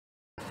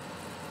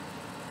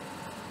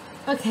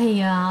Okay,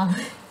 y'all.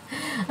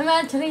 I'm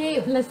actually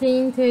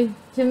listening to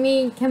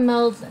Jimmy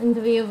Kimmel's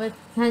interview with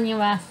Kanye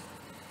West,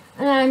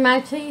 and I'm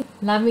actually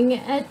loving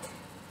it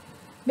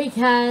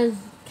because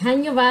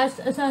Kanye West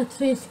is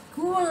actually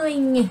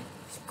schooling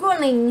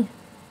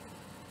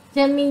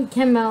Jimmy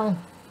Kimmel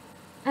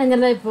and the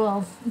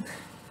liberals.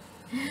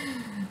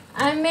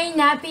 I may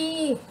not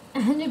be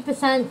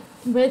 100%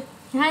 with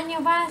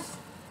Kanye West,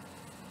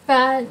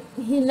 but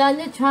he's on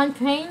the Trump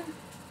train,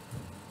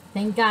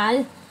 thank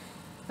God.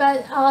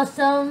 But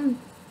also,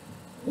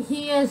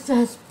 he is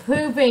just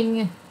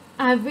proving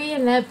every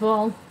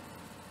liberal,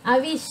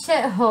 every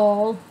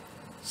shithole,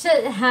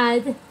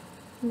 shithead,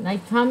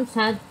 like Trump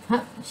said,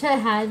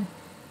 shithead,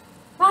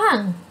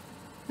 wrong.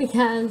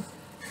 Because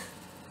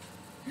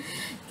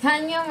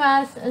Kanye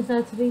West is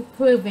actually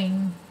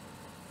proving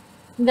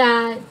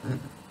that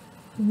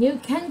you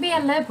can be a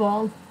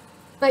liberal,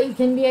 but you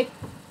can be a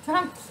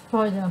Trump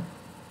supporter.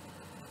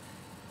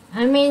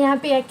 I may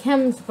not be a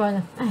Kim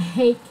supporter. I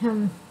hate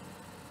Kim.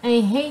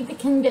 I hate the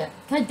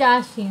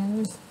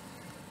Kardashians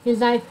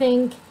because I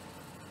think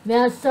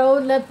they're so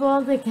liberal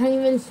they can't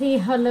even see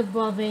how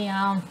liberal they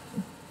are.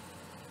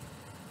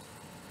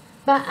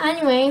 But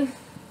anyway,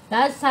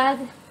 that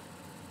said,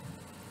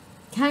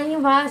 Kanye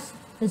West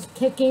is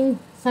kicking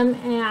some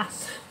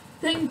ass.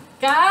 Thank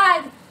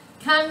God!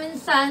 Common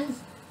sense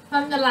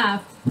from the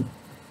left.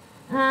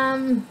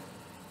 I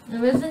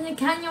wasn't a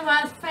Kanye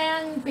West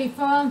fan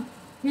before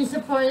he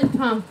supported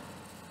Trump.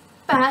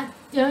 But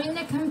during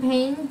the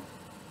campaign,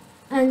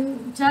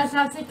 and just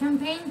after the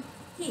campaign,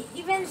 he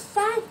even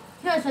said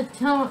he was a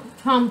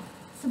Trump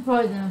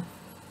supporter.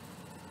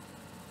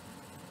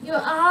 You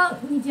all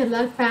need to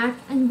look back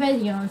on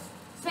videos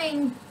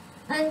saying,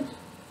 and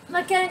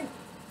look at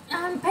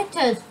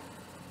pictures.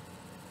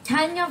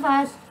 Kanye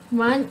West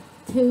went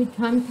to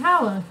Trump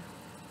Tower.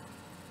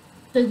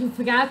 Did you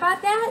forget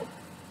about that?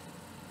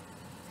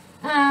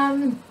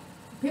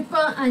 People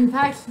on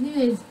Fox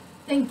News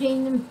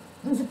thinking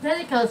it's a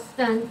political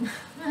stunt.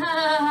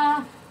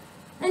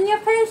 In your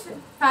face,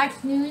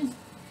 Fox News.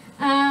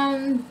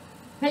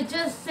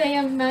 Pictures say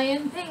a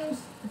million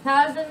things,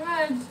 1,000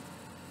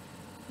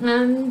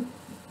 words.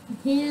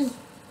 He's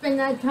been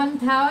at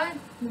Trump Tower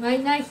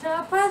right next to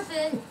our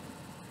president,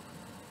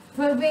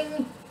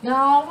 proving you're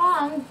all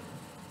wrong.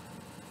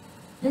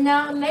 And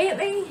now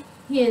lately,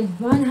 he is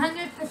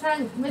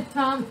 100% with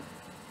Trump,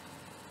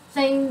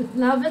 saying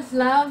love is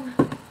love.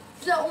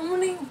 He's the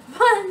only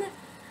one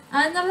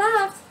on the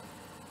left.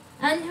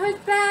 And who's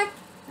back?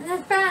 And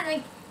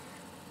Hispanic.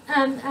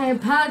 I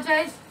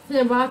apologize for the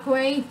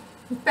walkaway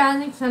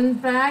Hispanics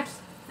and blacks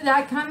for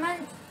that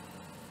comment.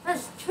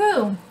 That's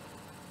true.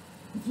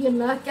 If you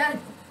look at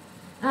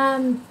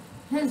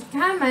his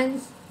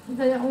comments,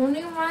 they're the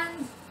only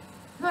ones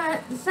who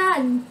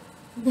said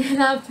they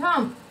love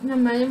Trump, no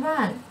matter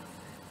what.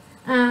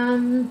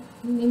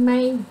 You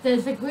may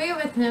disagree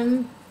with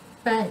him,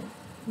 but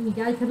you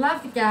got to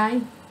love the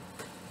guy.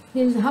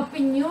 He's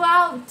helping you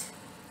out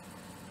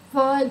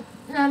for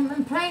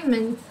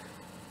employment.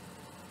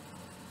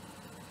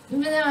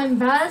 Even though I'm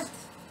buzzed,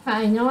 but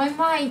I know I'm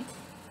right.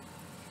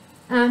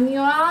 You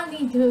all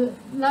need to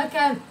look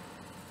at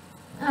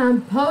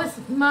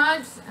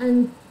postmarks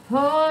and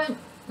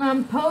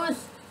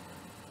post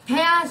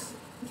past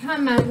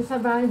comments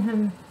about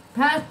him,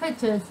 past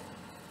pictures.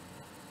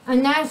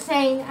 I'm not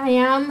saying I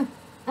am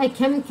a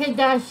Kim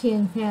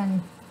Kardashian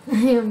fan. I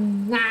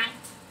am not.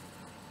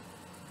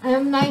 I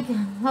don't like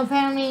her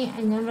family.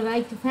 I never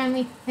liked her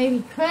family.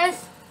 Maybe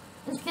Chris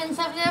is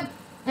conservative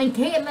and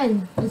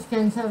Caitlyn is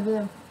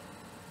conservative.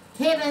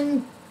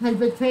 Caitlyn has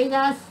betrayed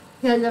us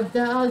because of the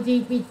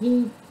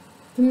LGBT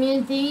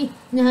community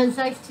and her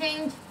sex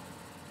change.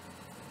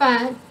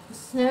 But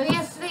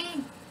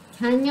seriously,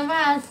 Kanye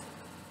West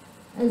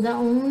is the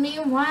only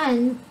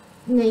one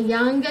in the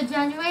younger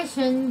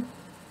generation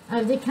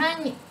of the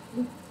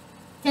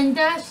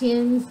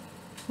Kardashians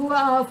who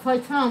are all for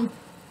Trump.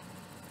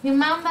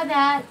 Remember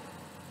that?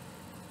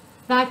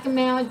 Black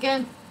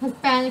America,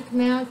 Hispanic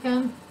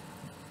America,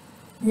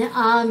 and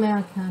all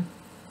America.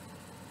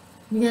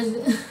 Because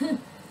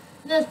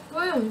this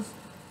proves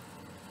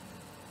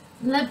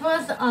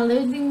liberals are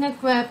losing their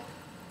grip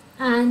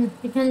on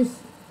the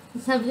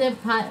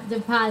conservative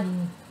party,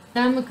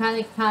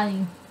 Democratic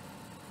Party.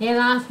 They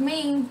lost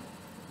me in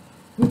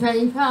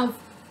 2012.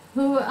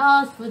 Who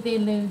else would they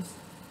lose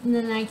in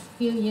the next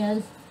few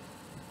years?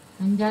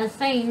 I'm just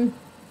saying,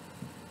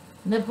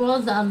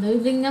 liberals are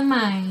losing their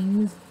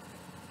minds,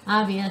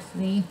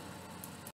 obviously.